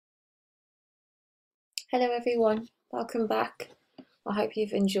Hello everyone, welcome back. I hope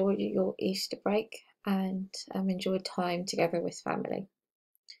you've enjoyed your Easter break and enjoyed time together with family.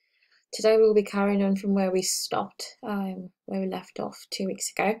 Today we'll be carrying on from where we stopped, where we left off 2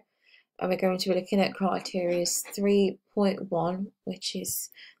 weeks ago, and we're going to be looking at criteria 3.1, which is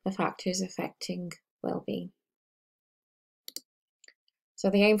the factors affecting well-being. So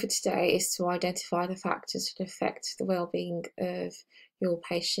the aim for today is to identify the factors that affect the well-being of your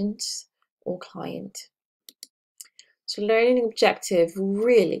patient or client. So learning objective,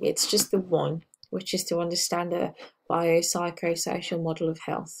 really, it's just the one, which is to understand a biopsychosocial model of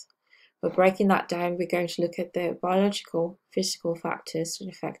health. We're breaking that down. We're going to look at the biological, physical factors that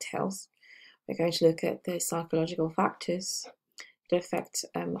affect health. We're going to look at the psychological factors that affect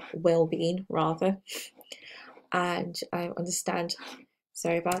well-being, rather, and understand,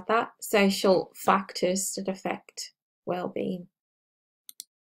 sorry about that, social factors that affect well-being.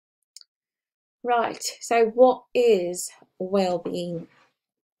 Right, so what is well-being?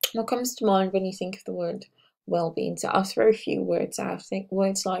 What comes to mind when you think of the word well-being? So I'll throw a few words out. I think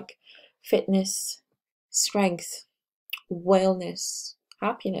words like fitness, strength, wellness,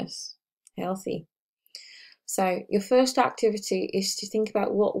 happiness, healthy. So your first activity is to think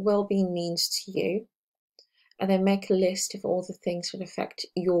about what well-being means to you, and then make a list of all the things that affect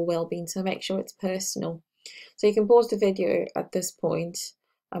your well-being. So make sure it's personal. So you can pause the video at this point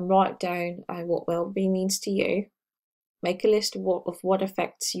and write down what well-being means to you. Make a list of what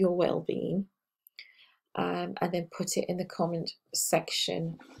affects your well-being, and then put it in the comment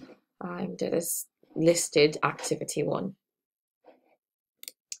section that is listed activity 1.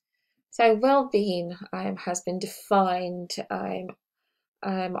 So well-being has been defined, I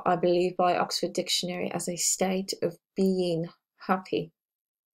believe, by Oxford Dictionary as a state of being happy.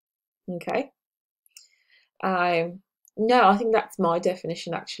 Okay. No, I think that's my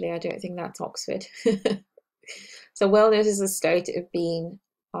definition, actually. I don't think that's Oxford. So wellness is a state of being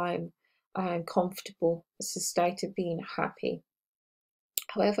I'm comfortable. It's a state of being happy.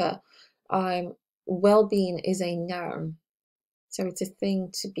 However, well-being is a noun, so it's a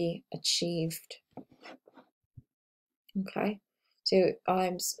thing to be achieved. Okay, so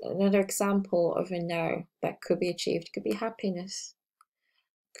another example of a noun that could be achieved could be happiness.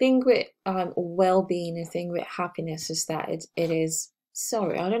 Thing with well-being and thing with happiness is that it is,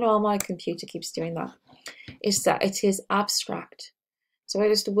 sorry, I don't know why my computer keeps doing that, is that it is abstract. So what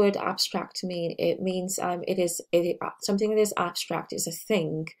does the word abstract mean? It means something that is abstract is a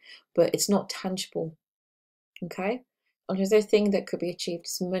thing, but it's not tangible. Okay, another thing that could be achieved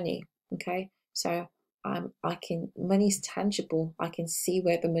is money. Okay, so money's tangible. I can see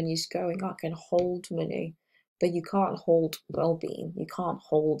where the money's going. I can hold money, but you can't hold well-being. You can't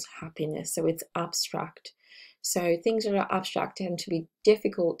hold happiness. So it's abstract. So things that are abstract tend to be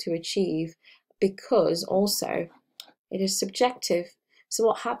difficult to achieve because also it is subjective. So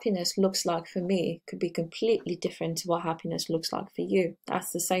what happiness looks like for me could be completely different to what happiness looks like for you. That's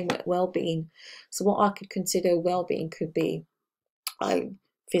the same with well-being. So what I could consider well-being could be I'm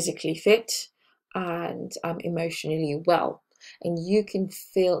physically fit and I'm emotionally well. And you can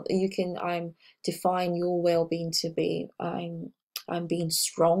define your well-being to be I'm being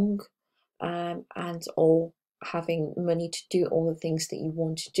strong and or having money to do all the things that you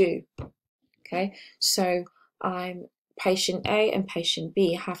want to do. Okay, so patient A and patient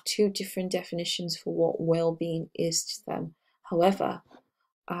B have two different definitions for what well-being is to them. However,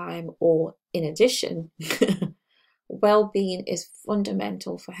 or in addition, well-being is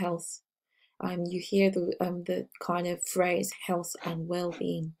fundamental for health. You hear the kind of phrase health and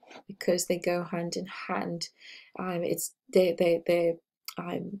well-being because they go hand in hand. It's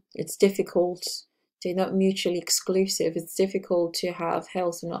difficult. They're not mutually exclusive. It's difficult to have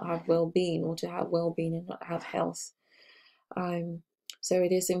health and not have well-being, or to have well-being and not have health. So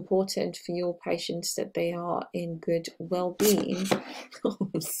it is important for your patients that they are in good well-being. Oh,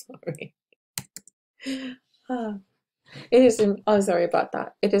 I'm sorry. I'm sorry about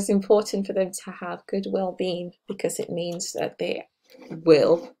that. It is important for them to have good well-being because it means that they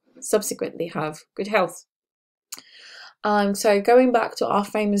will subsequently have good health. So going back to our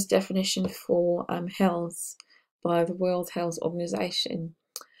famous definition for health by the World Health Organization,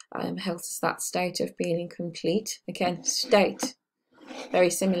 health is that state of being incomplete. Again, state, very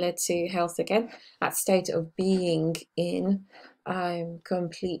similar to health again, that state of being in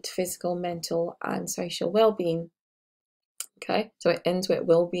complete physical, mental and social well-being. Okay, so it ends with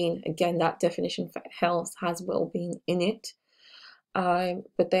well-being. Again, that definition for health has well-being in it.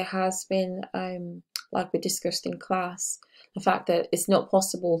 But there has been, like we discussed in class, the fact that it's not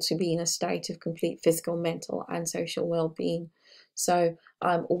possible to be in a state of complete physical, mental and social well-being. So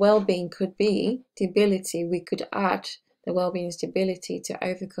well-being could be the ability, we could add the well-being is the ability to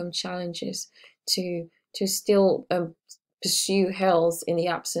overcome challenges, to still pursue health in the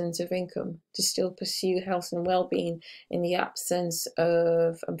absence of income, to still pursue health and well-being in the absence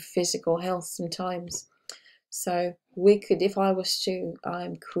of physical health sometimes. So we could, if I was to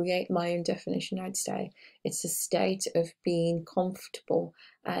create my own definition, I'd say it's a state of being comfortable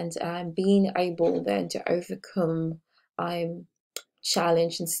and being able then to overcome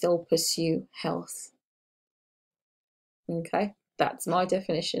challenge and still pursue health. Okay, that's my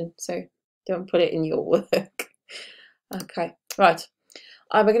definition. So don't put it in your work. Okay, right.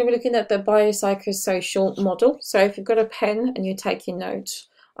 We're going to be looking at the biopsychosocial model. So if you've got a pen and you're taking notes,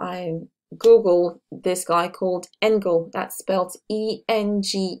 Google this guy called Engel. That's spelled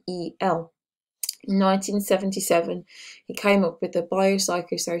E-N-G-E-L. In 1977, he came up with the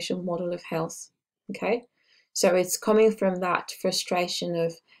biopsychosocial model of health. Okay, so it's coming from that frustration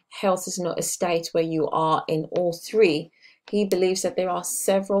of health is not a state where you are in all three. He believes that there are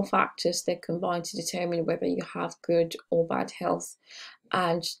several factors that combine to determine whether you have good or bad health.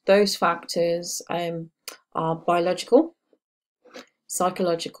 And those factors are biological,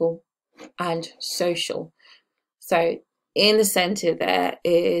 psychological, and social. So in the center there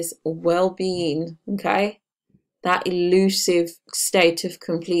is well-being, okay? That elusive state of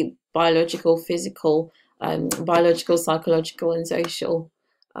complete biological, physical, biological, psychological, and social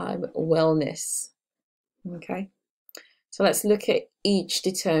wellness, okay? So let's look at each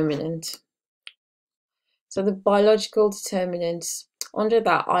determinant. So the biological determinants, under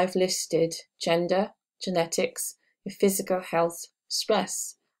that I've listed gender, genetics, physical health,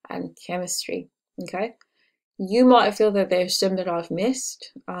 stress, and chemistry. Okay, you might feel that there's some that I've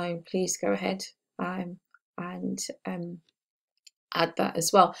missed. Please go ahead and add that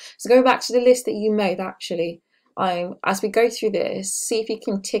as well. So go back to the list that you made actually. As we go through this, see if you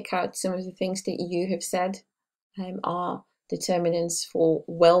can tick out some of the things that you have said are determinants for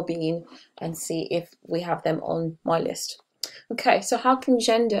well-being, and see if we have them on my list. Okay, so how can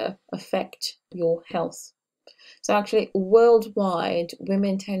gender affect your health? So actually, worldwide,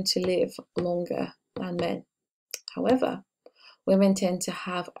 women tend to live longer than men. However, women tend to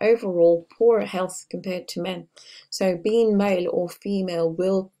have overall poorer health compared to men. So being male or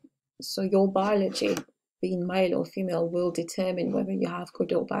female so your biology, being male or female, will determine whether you have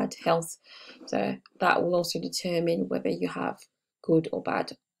good or bad health. So that will also determine whether you have good or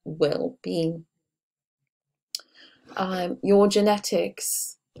bad well-being. Your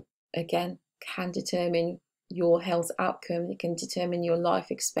genetics, again, can determine your health outcome. It can determine your life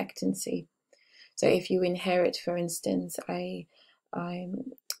expectancy. So if you inherit, for instance, a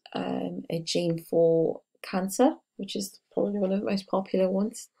gene for cancer, which is probably one of the most popular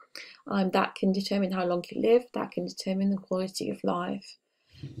ones, that can determine how long you live, that can determine the quality of life.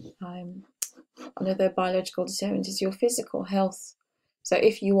 Another biological determinant is your physical health. So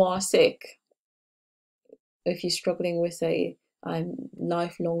if you are sick, if you're struggling with a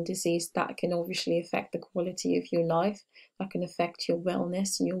lifelong disease, that can obviously affect the quality of your life. That can affect your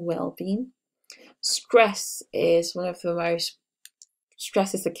wellness and your well-being. Stress is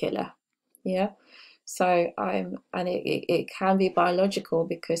stress is a killer. Yeah. So and it can be biological,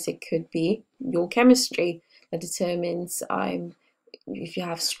 because it could be your chemistry that determines if you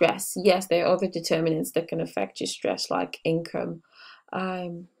have stress. Yes, there are other determinants that can affect your stress, like income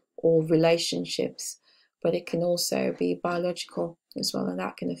or relationships, but it can also be biological as well, and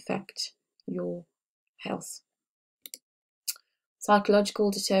that can affect your health.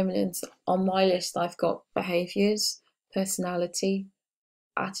 Psychological determinants, on my list I've got behaviours, personality,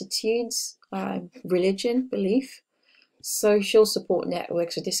 attitudes, religion, belief, social support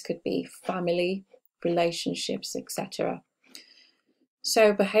networks. So this could be family, relationships, etc.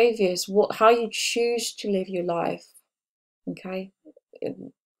 So behaviours, how you choose to live your life. Okay,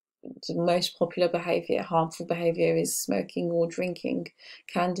 the most popular behaviour, harmful behaviour, is smoking or drinking,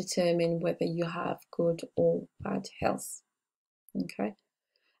 can determine whether you have good or bad health. Okay,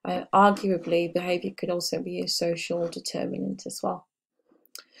 arguably behaviour could also be a social determinant as well.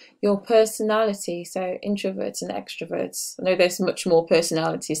 Your personality, so introverts and extroverts. I know there's much more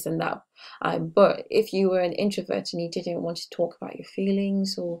personalities than that, but if you were an introvert and you didn't want to talk about your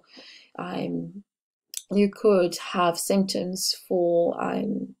feelings, or you could have symptoms for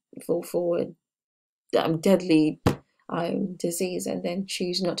deadly disease and then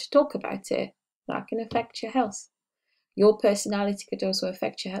choose not to talk about it. That can affect your health. Your personality could also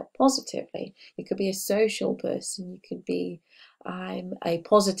affect your health positively. You could be a social person, you could be a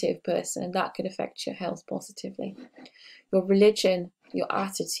positive person, and that could affect your health positively. Your religion your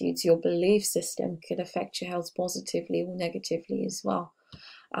attitudes, your belief system could affect your health positively or negatively as well.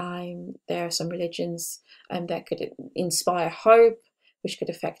 There are some religions that could inspire hope, which could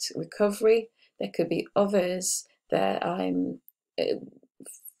affect recovery. There could be others that,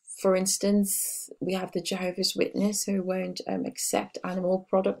 for instance, we have the Jehovah's Witness who won't accept animal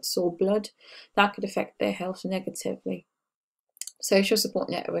products or blood. That could affect their health negatively. Social support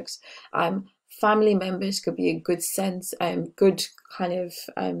networks. Family members could be a good sense, good kind of,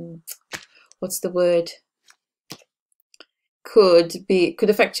 what's the word? Could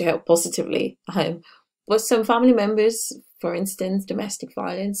affect your health positively. But some family members, for instance, domestic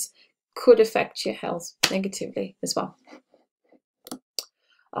violence, could affect your health negatively as well.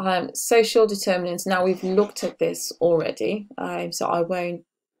 Social determinants. Now we've looked at this already, so I won't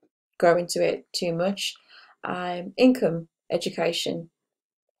go into it too much. Income, education.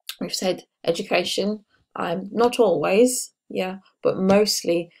 We've said education, not always, yeah, but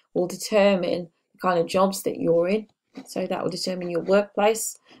mostly will determine the kind of jobs that you're in. So that will determine your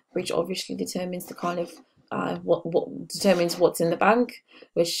workplace, which obviously determines the kind of what determines what's in the bank,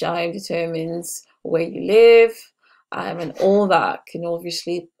 which determines where you live, and all that can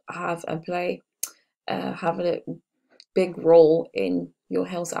obviously have a big role in your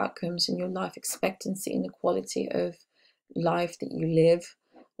health outcomes and your life expectancy and the quality of life that you live,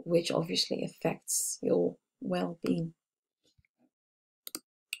 which obviously affects your well-being.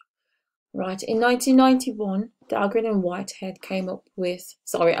 Right, in 1991, Dahlgren and Whitehead came up with,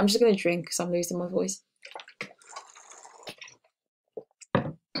 sorry, I'm just going to drink because I'm losing my voice.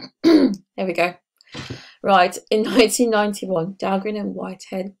 There we go. Right, in 1991, Dahlgren and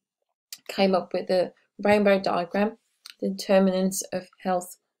Whitehead came up with the rainbow diagram, the determinants of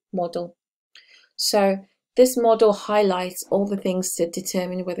health model. So this model highlights all the things that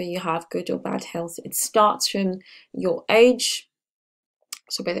determine whether you have good or bad health. It starts from your age,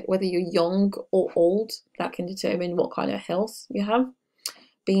 so whether you're young or old, that can determine what kind of health you have.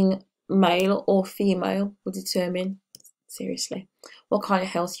 Being male or female will determine, seriously, what kind of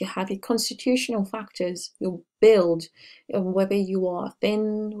health you have. Your constitutional factors, your build, whether you are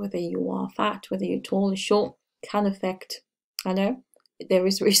thin, whether you are fat, whether you're tall or short, can affect, I know, there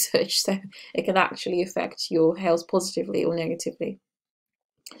is research, so it can actually affect your health positively or negatively.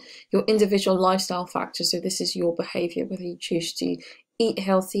 Your individual lifestyle factors, so this is your behavior, whether you choose to eat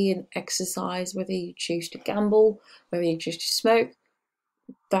healthy and exercise, whether you choose to gamble, whether you choose to smoke,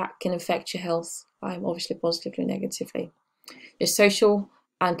 that can affect your health, obviously positively or negatively. Your social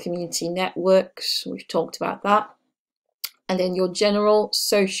and community networks, we've talked about that. And then your general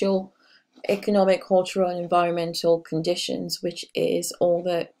social, economic, cultural and environmental conditions, which is all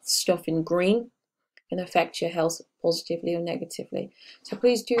the stuff in green, can affect your health positively or negatively. So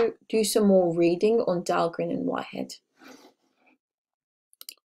please do some more reading on Dahlgren and Whitehead.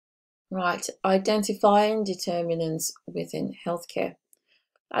 Right, identifying determinants within healthcare.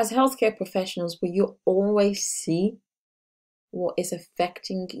 As healthcare professionals, will you always see what is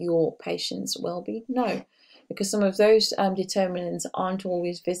affecting your patient's well-being? No, because some of those determinants aren't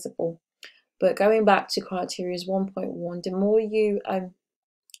always visible. But going back to criteria 1.1, the more you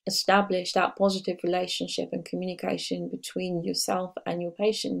establish that positive relationship and communication between yourself and your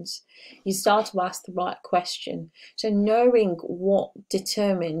patients, you start to ask the right question. So knowing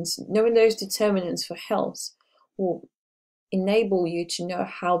those determinants for health will enable you to know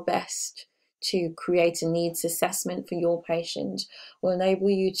how best to create a needs assessment for your patient, will enable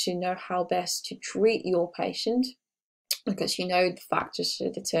you to know how best to treat your patient, because you know the factors that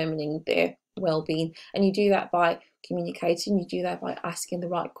are determining their well-being, and you do that by communicating, you do that by asking the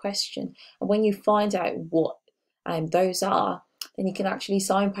right question. And when you find out what those are, then you can actually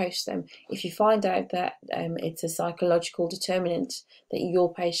signpost them. If you find out that it's a psychological determinant that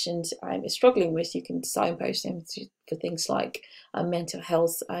your patient is struggling with, you can signpost them for things like mental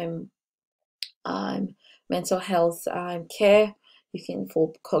health care. You can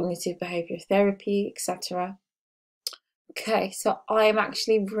for cognitive behavior therapy, etc. Okay, so I am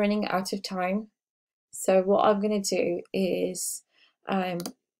actually running out of time. So what I'm going to do is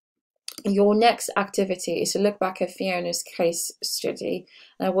your next activity is to look back at Fiona's case study,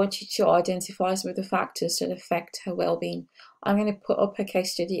 and I want you to identify some of the factors that affect her well-being. I'm going to put up her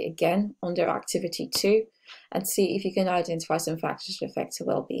case study again under activity 2 and see if you can identify some factors that affect her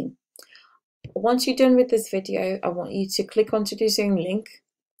well-being. Once you're done with this video, I want you to click onto the Zoom link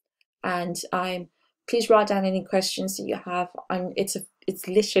and please write down any questions that you have. It's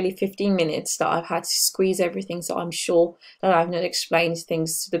literally 15 minutes that I've had to squeeze everything, so I'm sure that I've not explained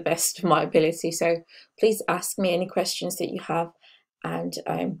things to the best of my ability. So please ask me any questions that you have, and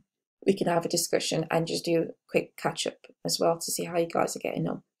we can have a discussion and just do a quick catch up as well to see how you guys are getting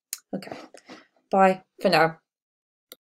on. Okay, bye for now.